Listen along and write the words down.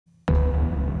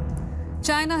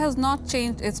China has not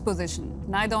changed its position,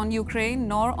 neither on Ukraine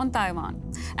nor on Taiwan.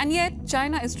 And yet,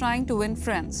 China is trying to win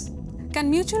friends.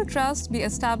 Can mutual trust be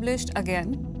established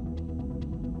again?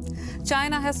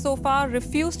 China has so far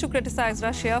refused to criticize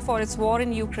Russia for its war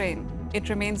in Ukraine. It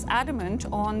remains adamant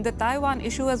on the Taiwan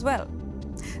issue as well.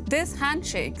 This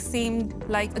handshake seemed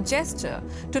like a gesture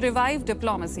to revive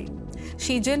diplomacy.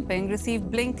 Xi Jinping received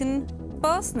Blinken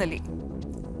personally.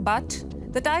 But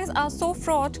the ties are so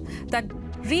fraught that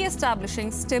re-establishing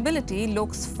stability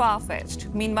looks far-fetched.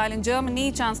 Meanwhile, in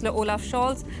Germany, Chancellor Olaf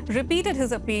Scholz repeated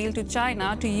his appeal to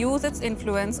China to use its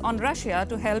influence on Russia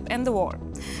to help end the war,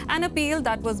 an appeal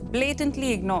that was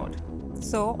blatantly ignored.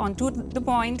 So, on to the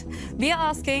point, we are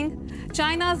asking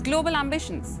China's global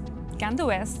ambitions. Can the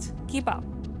West keep up?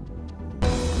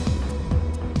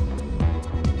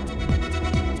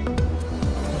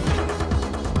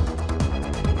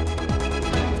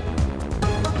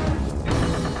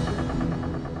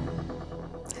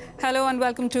 Hello and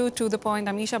welcome to the Point.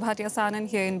 I'm Isha Bhatia-Sanan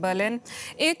here in Berlin.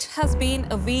 It has been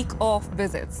a week of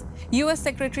visits. US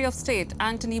Secretary of State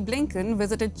Antony Blinken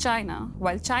visited China,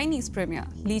 while Chinese Premier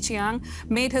Li Qiang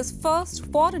made his first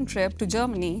foreign trip to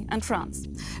Germany and France.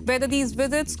 Whether these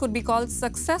visits could be called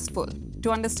successful,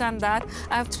 to understand that,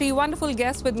 I have three wonderful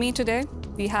guests with me today.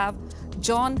 We have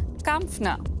John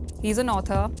Kampfner. He's an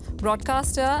author,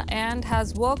 broadcaster, and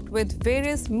has worked with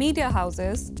various media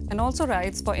houses and also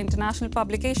writes for international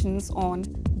publications on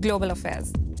global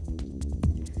affairs.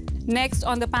 Next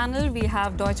on the panel, we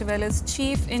have Deutsche Welle's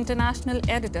chief international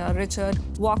editor, Richard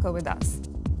Walker, with us.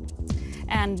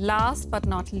 And last but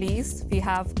not least, we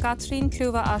have Katrin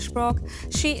Kluwer-Aschbrock.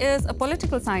 She is a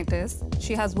political scientist.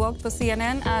 She has worked for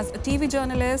CNN as a TV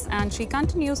journalist, and she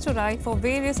continues to write for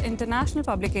various international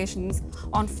publications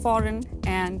on foreign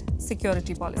and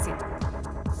security policy.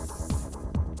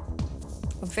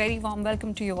 A very warm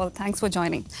welcome to you all. Thanks for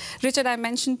joining. Richard, I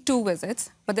mentioned two visits,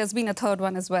 but there's been a third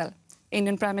one as well.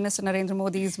 Indian Prime Minister Narendra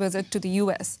Modi's visit to the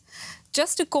US.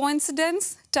 Just a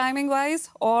coincidence, timing-wise,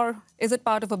 or is it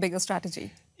part of a bigger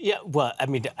strategy? Yeah, well, I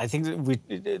mean, I think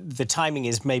the timing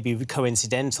is maybe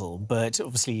coincidental, but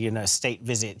obviously, you know, a state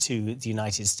visit to the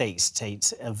United States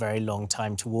takes a very long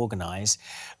time to organise.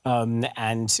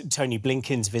 And Tony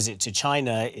Blinken's visit to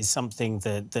China is something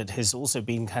that has also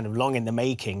been kind of long in the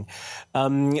making.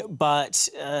 But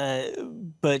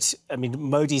I mean,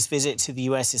 Modi's visit to the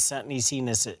US is certainly seen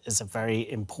as a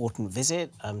very important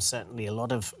visit. Certainly a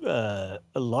lot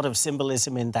of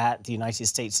symbolism in that. The United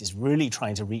States is really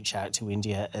trying to reach out to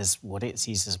India as what it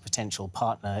sees as a potential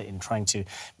partner in trying to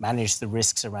manage the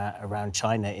risks around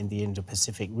China in the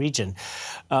Indo-Pacific region.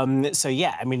 So,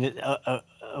 yeah, I mean,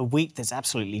 a week that's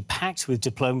absolutely packed with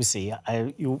diplomacy.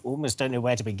 You almost don't know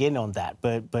where to begin on that.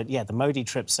 But yeah, the Modi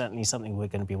trip's certainly something we're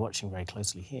going to be watching very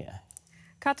closely here.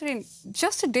 Catherine,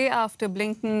 just a day after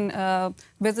Blinken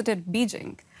visited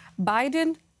Beijing,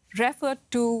 Biden referred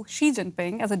to Xi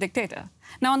Jinping as a dictator.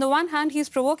 Now, on the one hand, he's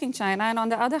provoking China, and on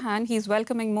the other hand, he's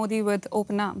welcoming Modi with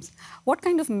open arms. What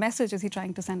kind of message is he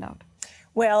trying to send out?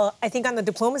 Well, I think on the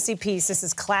diplomacy piece, this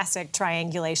is classic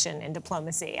triangulation in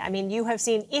diplomacy. I mean, you have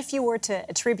seen, if you were to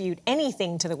attribute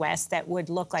anything to the West that would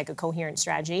look like a coherent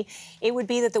strategy, it would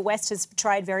be that the West has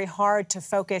tried very hard to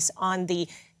focus on the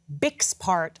BRICS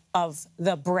part of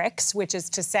the BRICS, which is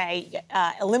to say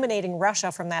eliminating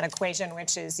Russia from that equation,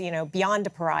 which is, you know, beyond a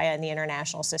pariah in the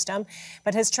international system,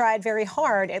 but has tried very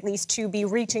hard at least to be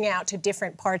reaching out to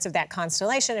different parts of that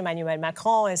constellation. Emmanuel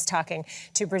Macron is talking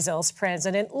to Brazil's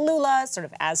President Lula, sort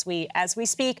of as we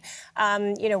speak.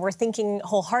 You know, we're thinking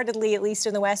wholeheartedly, at least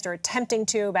in the West, or attempting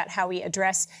to, about how we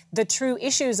address the true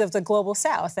issues of the global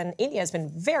South. And India has been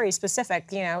very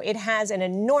specific. You know, it has an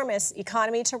enormous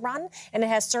economy to run, and it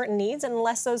has certain needs, and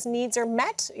unless those needs are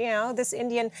met, you know, this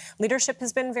Indian leadership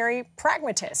has been very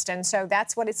pragmatist. And so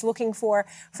that's what it's looking for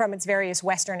from its various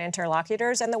Western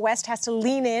interlocutors. And the West has to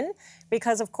lean in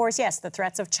because, of course, yes, the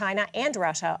threats of China and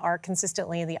Russia are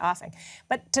consistently in the offing.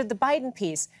 But to the Biden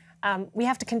piece, we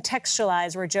have to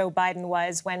contextualize where Joe Biden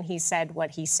was when he said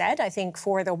what he said. I think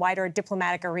for the wider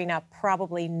diplomatic arena,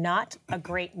 probably not a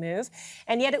great move.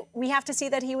 And yet we have to see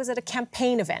that he was at a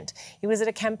campaign event. He was at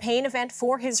a campaign event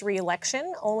for his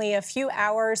re-election, only a few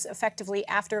hours effectively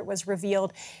after it was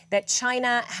revealed that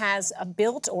China has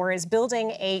built or is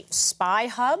building a spy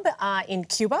hub in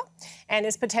Cuba and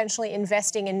is potentially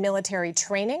investing in military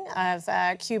training of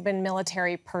Cuban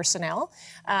military personnel.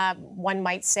 One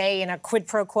might say in a quid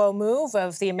pro quo slow move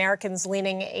of the Americans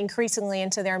leaning increasingly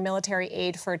into their military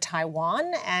aid for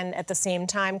Taiwan, and at the same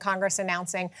time, Congress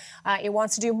announcing it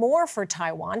wants to do more for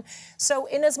Taiwan. So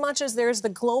inasmuch as there's the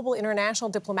global international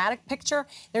diplomatic picture,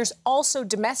 there's also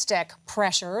domestic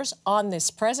pressures on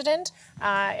this president.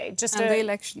 The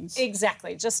elections.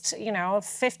 Exactly. Just,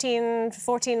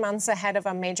 14 months ahead of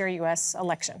a major U.S.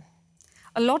 election.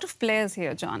 A lot of players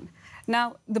here, John.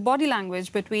 Now, the body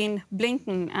language between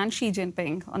Blinken and Xi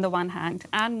Jinping on the one hand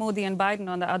and Modi and Biden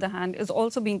on the other hand is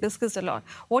also being discussed a lot.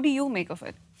 What do you make of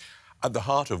it? At the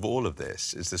heart of all of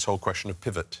this is this whole question of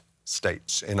pivot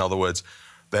states. In other words,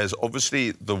 there's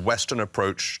obviously the Western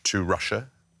approach to Russia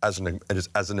as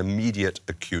an immediate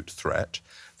acute threat.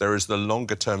 There is the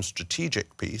longer-term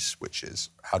strategic piece, which is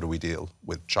how do we deal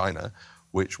with China,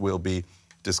 which we'll be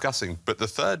discussing. But the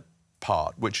third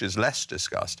part, which is less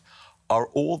discussed, are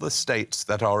all the states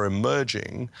that are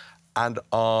emerging and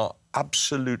are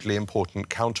absolutely important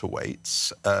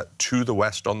counterweights to the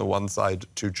West on the one side,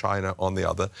 to China on the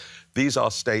other. These are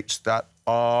states that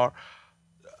are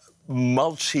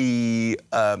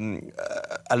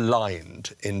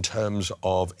aligned in terms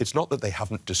of, it's not that they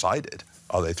haven't decided,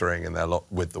 are they throwing in their lot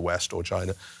with the West or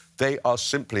China? They are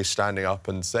simply standing up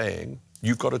and saying,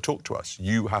 you've got to talk to us,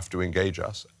 you have to engage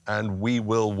us, and we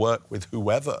will work with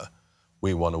whoever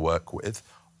we want to work with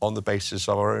on the basis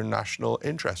of our own national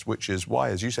interest, which is why,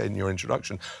 as you said in your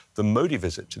introduction, the Modi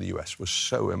visit to the US was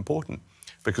so important,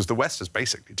 because the West has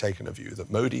basically taken a view that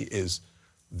Modi is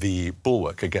the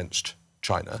bulwark against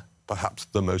China, perhaps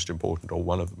the most important or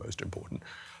one of the most important.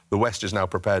 The West is now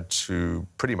prepared to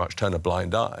pretty much turn a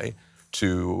blind eye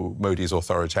to Modi's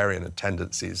authoritarian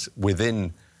tendencies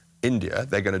within India.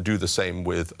 They're going to do the same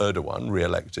with Erdogan,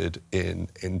 re-elected in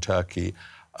Turkey,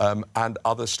 and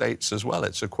other states as well.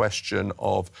 It's a question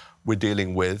of we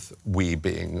being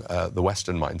the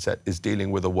Western mindset, is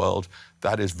dealing with a world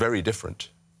that is very different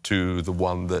to the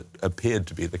one that appeared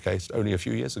to be the case only a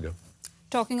few years ago.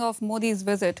 Talking of Modi's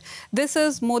visit, this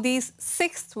is Modi's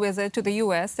 6th visit to the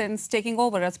US since taking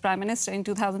over as Prime Minister in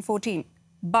 2014.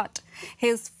 But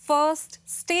his first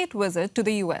state visit to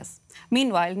the US.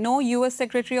 Meanwhile, no US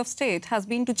Secretary of State has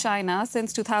been to China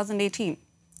since 2018.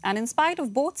 And in spite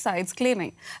of both sides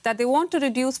claiming that they want to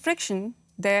reduce friction,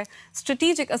 their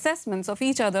strategic assessments of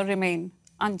each other remain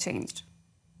unchanged.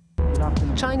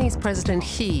 Chinese President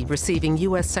Xi receiving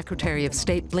U.S. Secretary of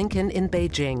State Blinken in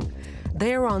Beijing.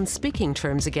 They're on speaking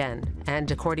terms again, and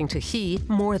according to Xi,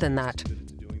 more than that.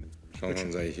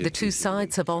 The two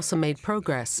sides have also made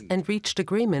progress and reached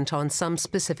agreement on some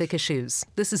specific issues.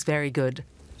 This is very good.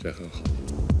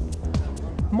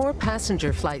 More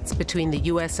passenger flights between the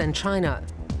U.S. and China.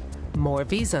 More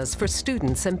visas for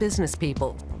students and business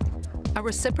people. A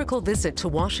reciprocal visit to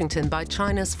Washington by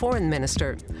China's foreign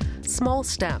minister. Small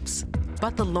steps,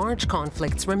 but the large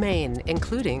conflicts remain,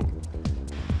 including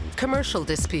commercial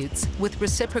disputes with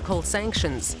reciprocal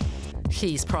sanctions,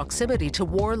 Xi's proximity to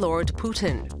warlord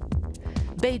Putin,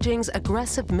 Beijing's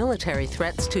aggressive military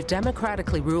threats to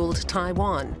democratically ruled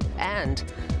Taiwan, and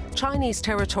Chinese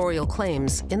territorial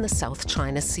claims in the South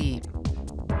China Sea.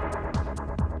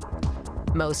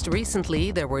 Most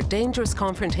recently, there were dangerous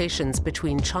confrontations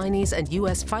between Chinese and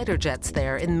U.S. fighter jets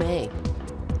there in May.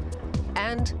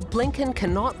 And Blinken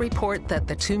cannot report that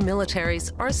the two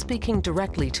militaries are speaking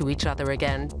directly to each other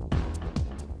again.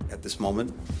 At this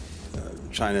moment,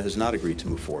 China has not agreed to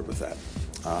move forward with that.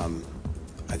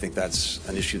 I think that's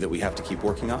an issue that we have to keep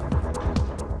working on.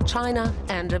 China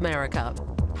and America.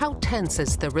 How tense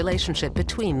is the relationship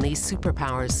between these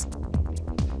superpowers?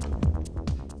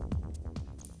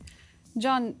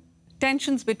 John,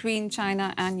 tensions between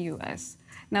China and US.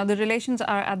 Now, the relations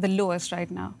are at the lowest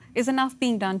right now. Is enough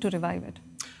being done to revive it?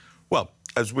 Well,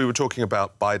 as we were talking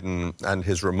about Biden and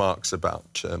his remarks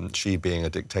about Xi being a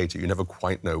dictator, you never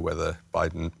quite know whether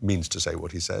Biden means to say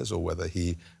what he says or whether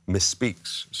he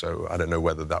misspeaks. So I don't know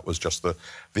whether that was just the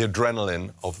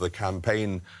adrenaline of the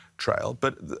campaign trail.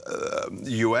 But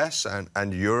the US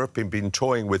and Europe have been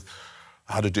toying with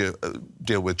how to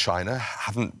deal with China,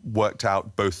 haven't worked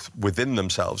out both within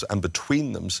themselves and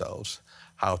between themselves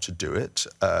how to do it.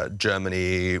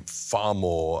 Germany far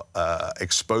more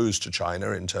exposed to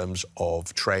China in terms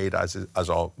of trade, as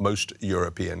are most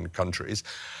European countries.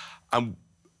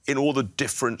 In all the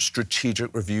different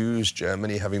strategic reviews,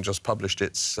 Germany having just published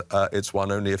its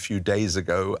one only a few days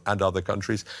ago, and other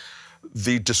countries,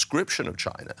 the description of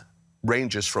China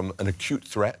ranges from an acute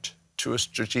threat to a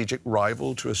strategic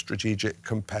rival, to a strategic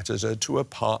competitor, to a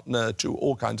partner, to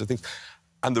all kinds of things.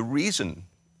 And the reason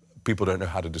people don't know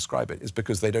how to describe it is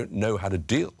because they don't know how to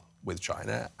deal with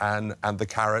China and the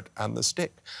carrot and the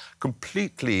stick.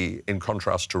 Completely in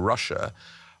contrast to Russia,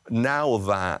 Now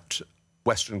that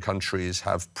Western countries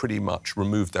have pretty much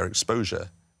removed their exposure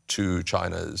to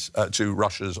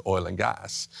Russia's oil and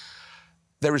gas,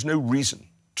 there is no reason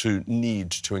to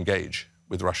need to engage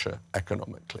with Russia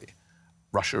economically.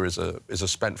 Russia is a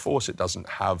spent force. It doesn't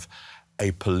have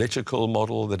a political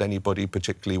model that anybody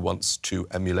particularly wants to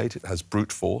emulate. It has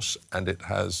brute force and it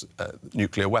has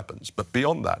nuclear weapons. But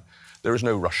beyond that, there is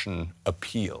no Russian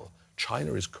appeal.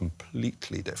 China is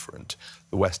completely different.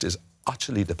 The West is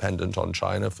utterly dependent on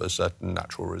China for certain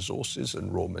natural resources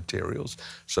and raw materials.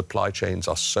 Supply chains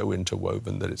are so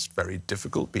interwoven that it's very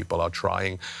difficult. People are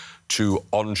trying to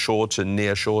onshore, to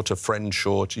nearshore, to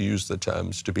friendshore, to use the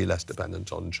terms, to be less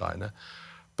dependent on China.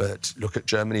 But look at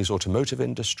Germany's automotive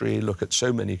industry, look at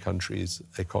so many countries'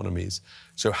 economies.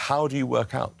 So how do you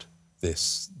work out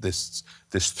this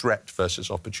threat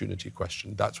versus opportunity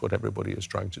question? That's what everybody is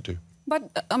trying to do.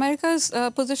 But America's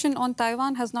position on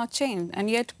Taiwan has not changed, and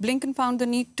yet Blinken found the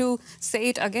need to say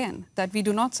it again, that we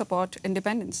do not support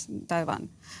independence in Taiwan.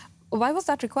 Why was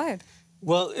that required?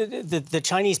 Well, the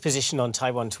Chinese position on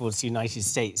Taiwan towards the United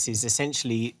States is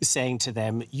essentially saying to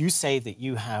them, you say that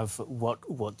you have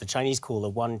what the Chinese call a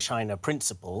one China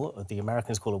principle, or the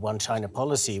Americans call a one China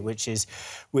policy, which is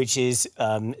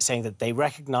saying that they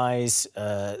recognize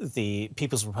the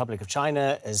People's Republic of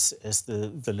China as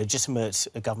the legitimate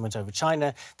government over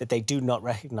China, that they do not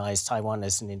recognize Taiwan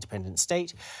as an independent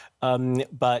state.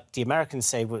 But the Americans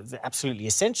say what absolutely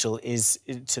essential is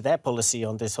to their policy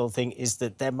on this whole thing is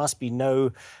that there must be no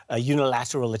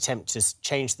unilateral attempt to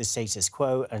change the status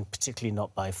quo, and particularly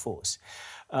not by force.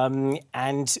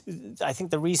 And I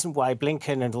think the reason why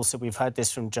Blinken, and also we've heard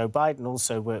this from Joe Biden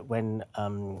also when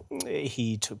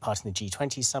he took part in the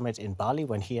G20 summit in Bali,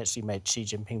 when he actually met Xi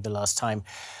Jinping the last time,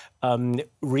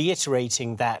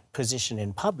 reiterating that position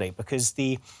in public, because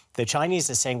the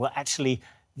Chinese are saying, well, actually,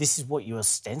 this is what you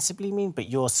ostensibly mean, but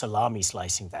you're salami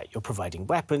slicing that. You're providing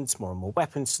weapons, more and more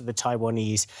weapons to the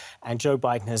Taiwanese. And Joe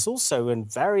Biden has also, in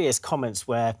various comments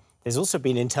where there's also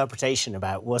been interpretation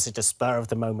about was it a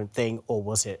spur-of-the-moment thing or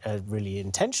was it a really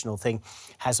intentional thing,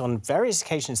 has on various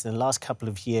occasions in the last couple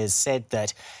of years said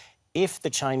that if the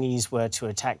Chinese were to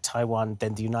attack Taiwan,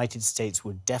 then the United States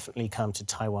would definitely come to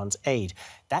Taiwan's aid.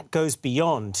 That goes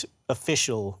beyond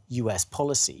official US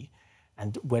policy.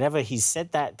 And whenever he's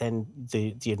said that, then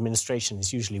the administration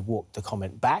has usually walked the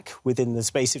comment back within the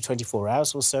space of 24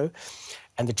 hours or so.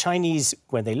 And the Chinese,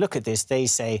 when they look at this, they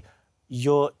say,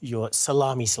 you're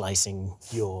salami slicing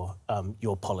your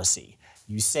policy.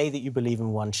 You say that you believe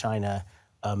in one China,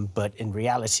 but in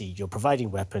reality, you're providing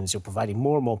weapons, you're providing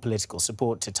more and more political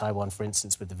support to Taiwan, for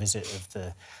instance, with the visit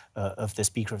of the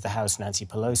Speaker of the House, Nancy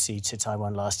Pelosi, to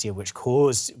Taiwan last year, which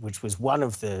was one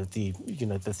of the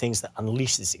things that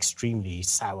unleashed this extremely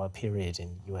sour period in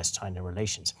US-China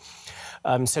relations.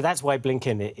 So that's why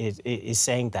Blinken is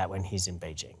saying that when he's in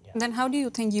Beijing. Yeah. Then how do you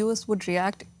think US would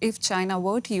react if China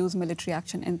were to use military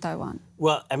action in Taiwan?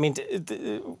 Well, I mean,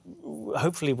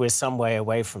 hopefully we're some way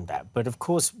away from that. But of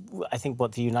course, I think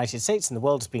what the United States and the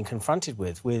world has been confronted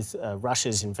with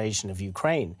Russia's invasion of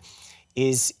Ukraine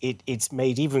is it's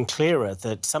made even clearer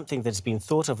that something that's been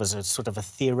thought of as a sort of a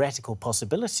theoretical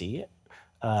possibility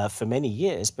for many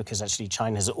years, because actually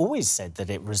China has always said that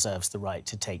it reserves the right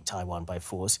to take Taiwan by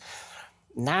force.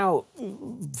 Now,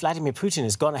 Vladimir Putin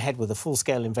has gone ahead with a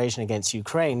full-scale invasion against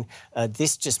Ukraine.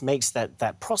 This just makes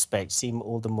that prospect seem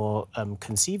all the more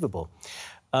conceivable.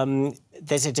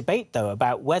 There's a debate, though,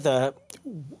 about whether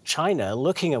China,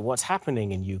 looking at what's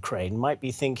happening in Ukraine, might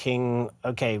be thinking,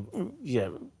 OK,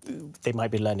 they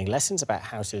might be learning lessons about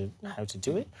how to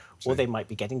do it, or they might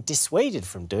be getting dissuaded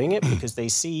from doing it because they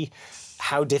see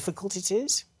how difficult it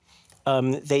is.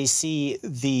 They see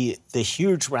the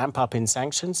huge ramp-up in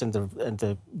sanctions and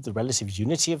the relative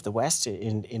unity of the West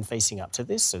in facing up to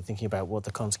this, so thinking about what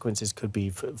the consequences could be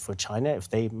for China if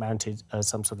they mounted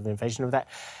some sort of invasion of that.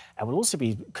 And will also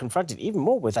be confronted even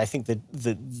more with, I think,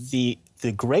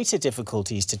 the greater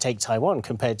difficulties to take Taiwan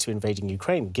compared to invading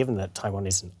Ukraine, given that Taiwan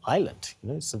is an island.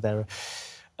 So there are...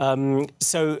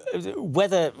 So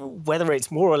whether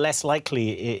it's more or less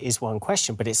likely is one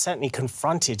question, but it certainly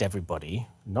confronted everybody,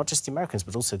 not just the Americans,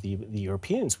 but also the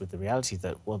Europeans, with the reality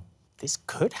that, well, this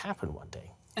could happen one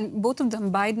day. And both of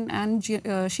them, Biden and Xi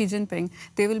Jinping,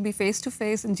 they will be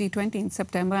face-to-face in G20 in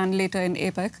September and later in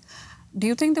APEC. Do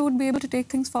you think they would be able to take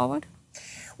things forward?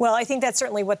 Well, I think that's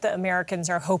certainly what the Americans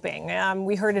are hoping.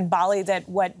 We heard in Bali that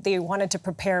what they wanted to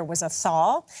prepare was a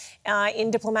thaw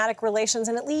in diplomatic relations,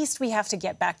 and at least we have to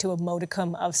get back to a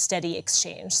modicum of steady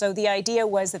exchange. So the idea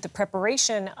was that the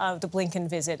preparation of the Blinken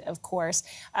visit, of course,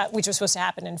 which was supposed to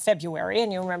happen in February,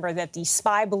 and you'll remember that the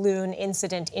spy balloon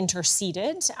incident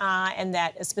interceded, and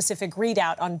that a specific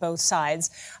readout on both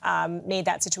sides made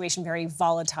that situation very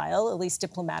volatile, at least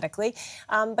diplomatically.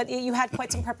 But you had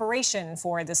quite some preparation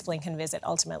for this Blinken visit,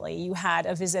 ultimately. You had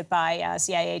a visit by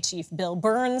CIA Chief Bill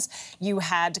Burns. You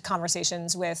had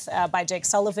conversations by Jake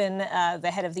Sullivan,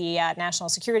 the head of the National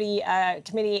Security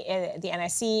Committee, the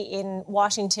NSC in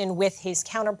Washington, with his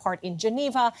counterpart in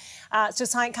Geneva to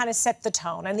kind of set the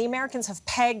tone. And the Americans have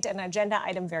pegged an agenda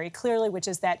item very clearly, which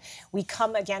is that we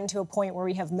come again to a point where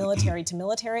we have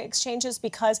military-to-military exchanges,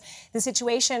 because the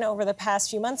situation over the past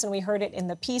few months, and we heard it in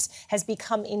the piece, has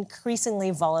become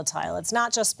increasingly volatile. It's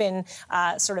not just been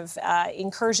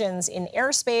incursions in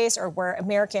airspace or where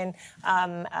American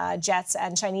jets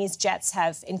and Chinese jets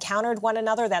have encountered one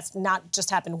another. That's not just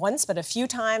happened once, but a few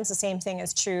times. The same thing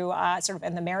is true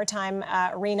in the maritime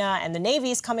arena, and the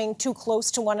navies coming too close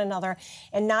to one another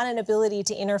and not an ability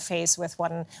to interface with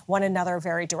one another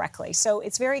very directly. So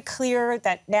it's very clear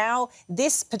that now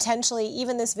this potentially,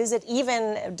 even this visit,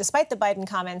 even despite the Biden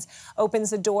comments,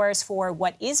 opens the doors for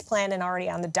what is planned and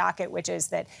already on the docket, which is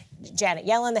that Janet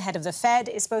Yellen, the head of the Fed,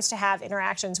 is supposed to have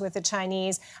interactions with the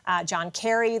Chinese. John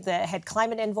Kerry, the head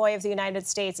climate envoy of the United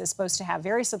States, is supposed to have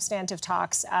very substantive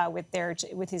talks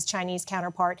with his Chinese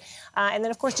counterpart. And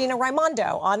then, of course, Gina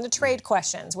Raimondo on the trade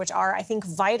questions, which are, I think,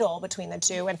 vital between the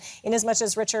two. And in as much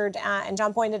as Richard and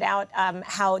John pointed out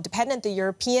how dependent the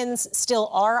Europeans still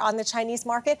are on the Chinese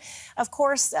market, of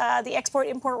course, the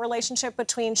export-import relationship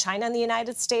between China and the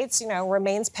United States,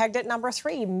 remains pegged at number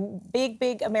 3.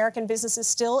 Big American businesses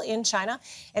still in China.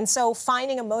 And so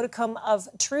finding a modicum of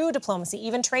true diplomacy,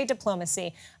 even trade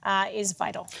diplomacy, is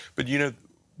vital. But,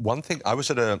 one thing, I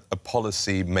was at a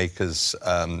policy makers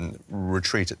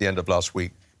retreat at the end of last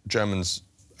week, Germans,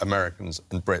 Americans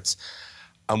and Brits,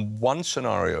 and one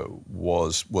scenario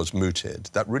was mooted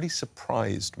that really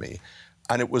surprised me,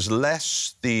 and it was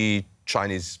less the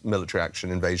Chinese military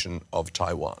action invasion of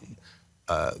Taiwan,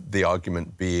 the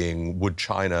argument being, would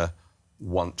China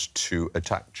want to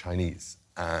attack Chinese?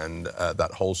 And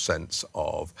that whole sense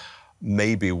of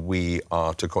maybe we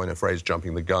are, to coin a phrase,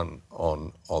 jumping the gun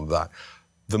on that.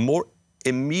 The more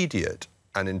immediate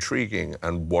and intriguing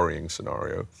and worrying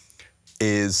scenario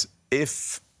is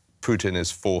if Putin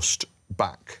is forced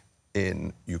back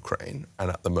in Ukraine, and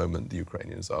at the moment the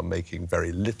Ukrainians are making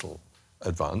very little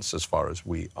advance as far as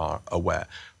we are aware.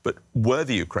 But were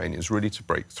the Ukrainians really to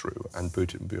break through and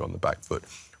Putin be on the back foot,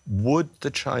 would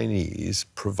the Chinese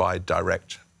provide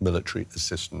direct military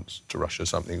assistance to Russia,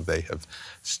 something they have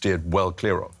steered well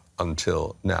clear of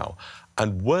until now?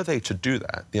 And were they to do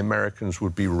that, the Americans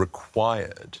would be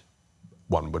required,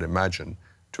 one would imagine,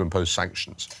 to impose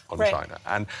sanctions on China.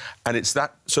 And it's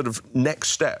that sort of next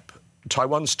step.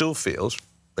 Taiwan still feels,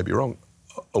 maybe wrong,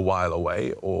 a while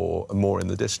away or more in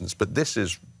the distance, but this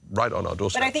is right on our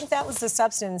doorstep. But I think that was the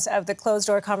substance of the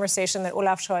closed-door conversation that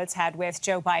Olaf Scholz had with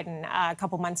Joe Biden a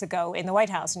couple months ago in the White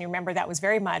House. And you remember that was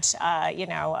very much,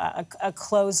 a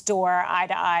closed-door,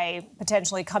 eye-to-eye,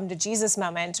 potentially come-to-Jesus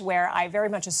moment where I very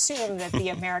much assumed that the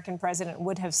American president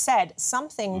would have said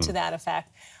something to that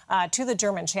effect to the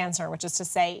German Chancellor, which is to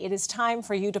say, it is time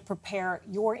for you to prepare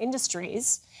your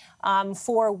industries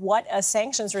for what a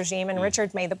sanctions regime, and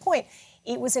Richard made the point,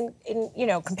 it was in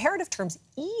comparative terms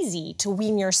easy to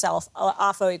wean yourself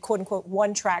off a quote-unquote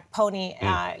one-track pony,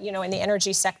 in the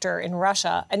energy sector in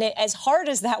Russia. And as hard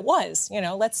as that was,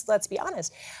 let's be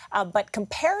honest. But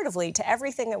comparatively to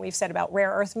everything that we've said about rare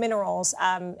earth minerals,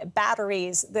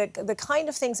 batteries, the kind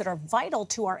of things that are vital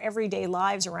to our everyday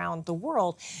lives around the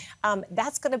world,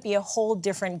 that's going to be a whole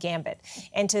different gambit.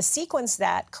 And to sequence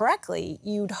that correctly,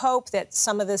 you'd hope that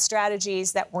some of the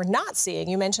strategies that we're not seeing,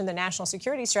 you mentioned the national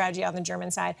security strategy on the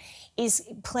German side, is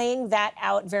playing that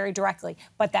out very directly.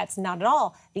 But that's not at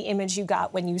all the image you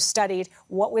got when you studied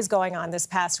what was going on this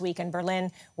past week in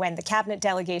Berlin when the cabinet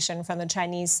delegation from the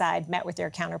Chinese side met with their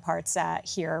counterparts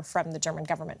here from the German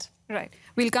government. Right.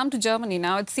 We'll come to Germany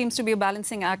now. It seems to be a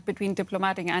balancing act between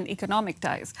diplomatic and economic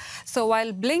ties. So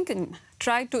while Blinken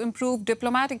tried to improve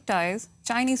diplomatic ties,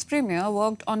 Chinese premier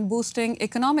worked on boosting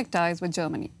economic ties with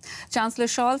Germany. Chancellor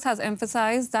Scholz has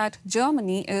emphasized that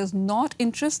Germany is not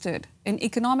interested in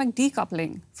economic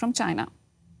decoupling from China.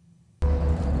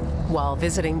 While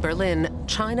visiting Berlin,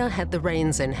 China had the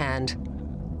reins in hand.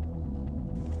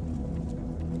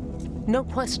 No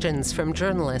questions from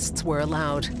journalists were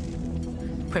allowed.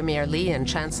 Premier Li and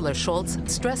Chancellor Scholz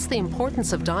stressed the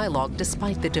importance of dialogue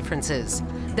despite the differences.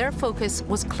 Their focus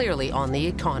was clearly on the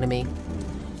economy.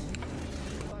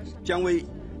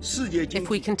 If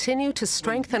we continue to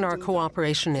strengthen our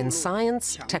cooperation in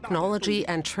science, technology,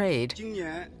 and trade,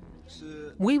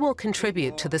 we will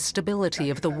contribute to the stability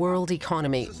of the world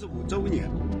economy.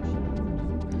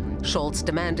 Scholz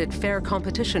demanded fair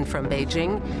competition from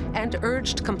Beijing and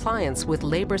urged compliance with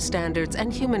labor standards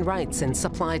and human rights in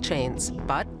supply chains.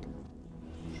 But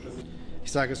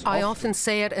I often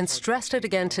say it and stressed it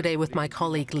again today with my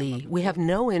colleague Li. We have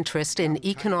no interest in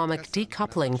economic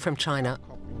decoupling from China.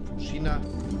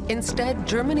 Instead,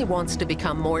 Germany wants to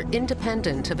become more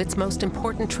independent of its most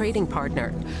important trading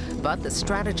partner. But the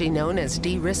strategy known as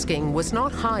de-risking was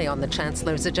not high on the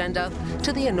Chancellor's agenda,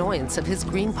 to the annoyance of his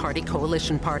Green Party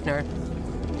coalition partner.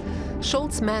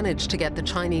 Scholz managed to get the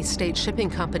Chinese state shipping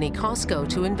company COSCO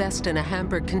to invest in a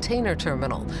Hamburg container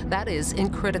terminal, that is, in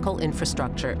critical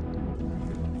infrastructure.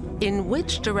 In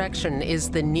which direction is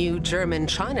the new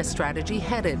German-China strategy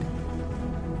headed?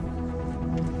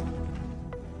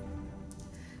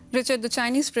 Richard, the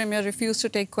Chinese premier refused to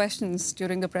take questions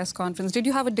during the press conference. Did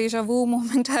you have a déjà vu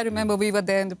moment? I remember we were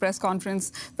there in the press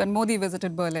conference when Modi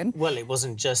visited Berlin. Well, it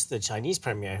wasn't just the Chinese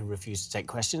premier who refused to take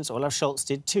questions. Olaf Scholz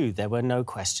did too. There were no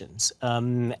questions.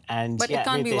 But it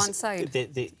can't be one side.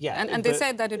 They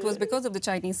said that it was because of the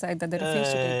Chinese side that they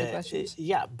refused to take the questions.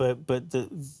 Yeah, but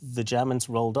the Germans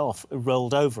rolled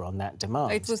over on that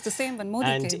demand. It was the same when Modi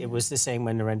came. And it was the same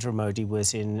when Narendra Modi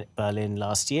was in Berlin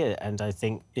last year. And I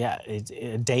think,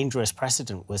 a dangerous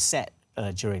precedent was set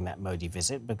during that Modi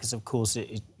visit because, of course,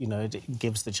 it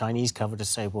gives the Chinese cover to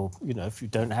say, well, if you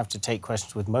don't have to take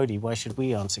questions with Modi, why should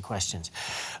we answer questions?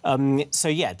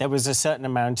 There was a certain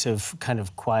amount of kind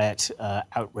of quiet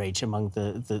outrage among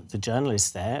the journalists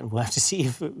there, and we'll have to see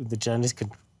if the journalists can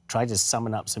try to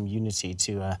summon up some unity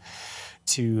to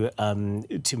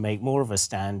make more of a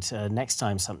stand next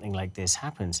time something like this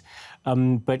happens.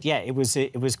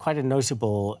 It was quite a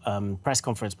notable press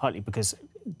conference, partly because,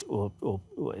 or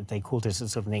they called it a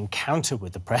sort of an encounter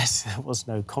with the press. There was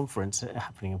no conference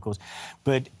happening, of course,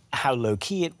 but how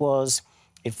low-key it was.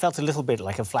 It felt a little bit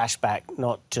like a flashback,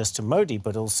 not just to Modi,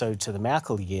 but also to the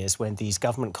Merkel years when these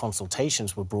government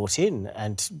consultations were brought in.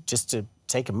 And just to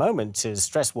take a moment to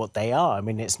stress what they are, I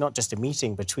mean, it's not just a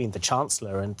meeting between the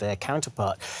Chancellor and their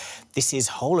counterpart. This is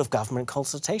whole-of-government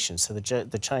consultations. So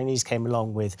the Chinese came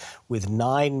along with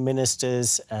 9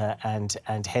 ministers and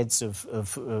heads of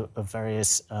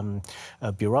various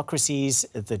bureaucracies.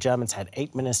 The Germans had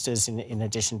 8 ministers in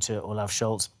addition to Olaf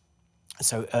Scholz.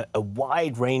 So a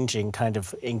wide-ranging kind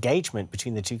of engagement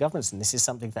between the two governments. And this is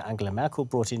something that Angela Merkel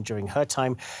brought in during her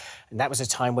time. And that was a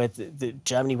time where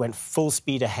Germany went full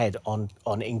speed ahead on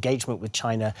engagement with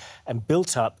China and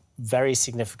built up very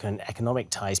significant economic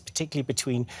ties, particularly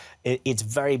between its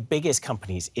very biggest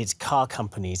companies, its car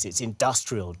companies, its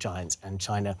industrial giants and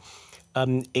China.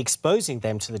 Exposing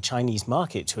them to the Chinese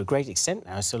market to a great extent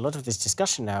now. So a lot of this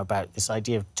discussion now about this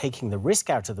idea of taking the risk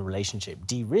out of the relationship,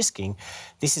 de-risking,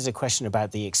 this is a question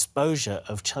about the exposure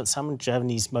of some of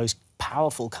Germany's most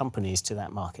powerful companies to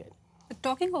that market.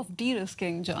 Talking of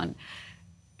de-risking, John,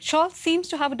 Scholz seems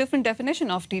to have a different definition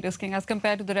of de-risking as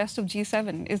compared to the rest of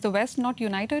G7. Is the West not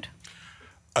united?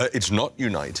 It's not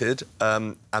united,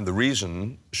 and the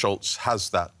reason Scholz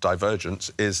has that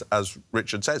divergence is, as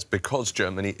Richard says, because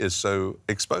Germany is so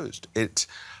exposed.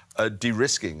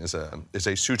 De-risking is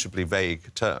a suitably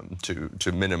vague term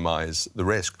to minimise the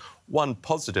risk. One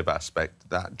positive aspect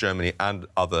that Germany and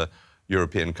other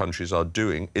European countries are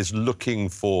doing is looking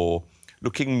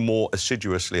more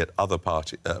assiduously at other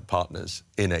partners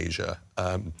in Asia.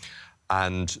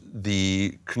 And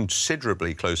the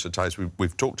considerably closer ties,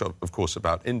 we've talked, of course,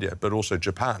 about India, but also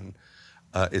Japan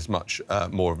is much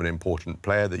more of an important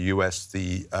player. The US,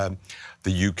 the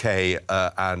UK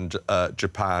and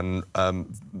Japan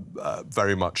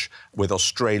very much with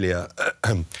Australia,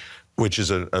 which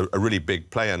is a really big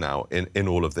player now in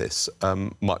all of this,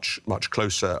 much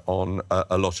closer on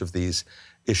a lot of these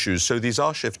issues. So these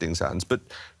are shifting sands. But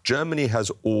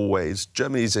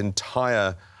Germany's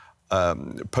entire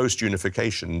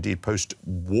post-unification, indeed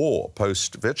post-war,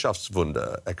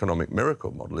 post-Wirtschaftswunder economic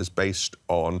miracle model is based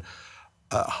on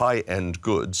high-end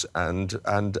goods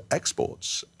and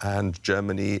exports. And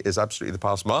Germany is absolutely the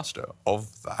past master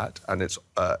of that. And it's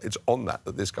on that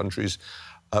this country's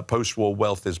post-war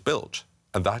wealth is built.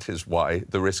 And that is why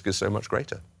the risk is so much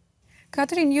greater.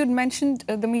 Catherine, you'd mentioned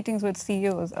the meetings with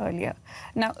CEOs earlier.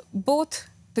 Now, both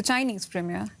the Chinese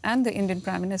premier and the Indian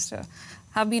prime minister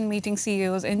have been meeting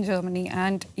CEOs in Germany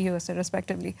and USA,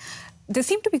 respectively. They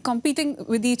seem to be competing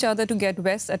with each other to get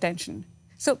West's attention.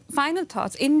 So, final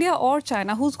thoughts, India or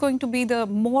China, who's going to be the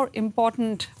more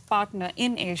important partner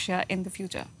in Asia in the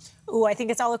future? Ooh, I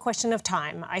think it's all a question of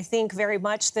time. I think very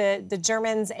much the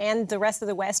Germans and the rest of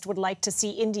the West would like to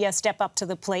see India step up to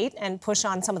the plate and push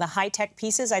on some of the high-tech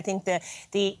pieces. I think the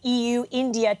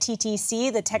EU-India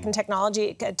TTC, the Tech and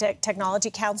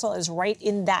Technology Council, is right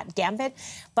in that gambit.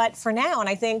 But for now, and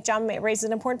I think John raises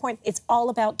an important point, it's all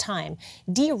about time.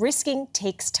 De-risking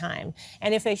takes time.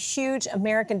 And if a huge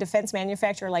American defense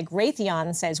manufacturer like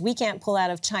Raytheon says we can't pull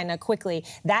out of China quickly,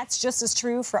 that's just as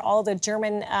true for all the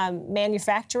German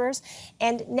manufacturers.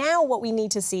 And now what we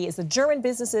need to see is the German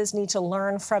businesses need to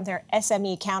learn from their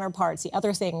SME counterparts, the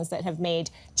other things that have made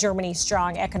Germany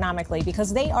strong economically,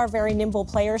 because they are very nimble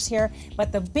players here.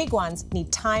 But the big ones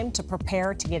need time to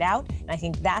prepare to get out. And I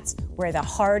think that's where the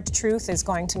hard truth is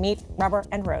going to meet rubber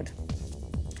and road.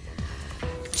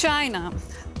 China,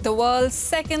 the world's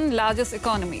second largest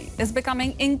economy, is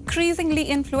becoming increasingly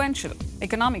influential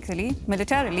economically,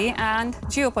 militarily, and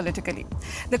geopolitically.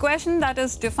 The question that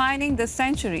is defining this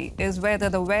century is whether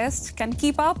the West can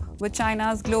keep up with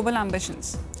China's global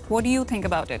ambitions. What do you think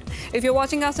about it? If you're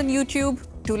watching us on YouTube,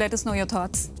 do let us know your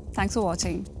thoughts. Thanks for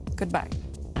watching. Goodbye.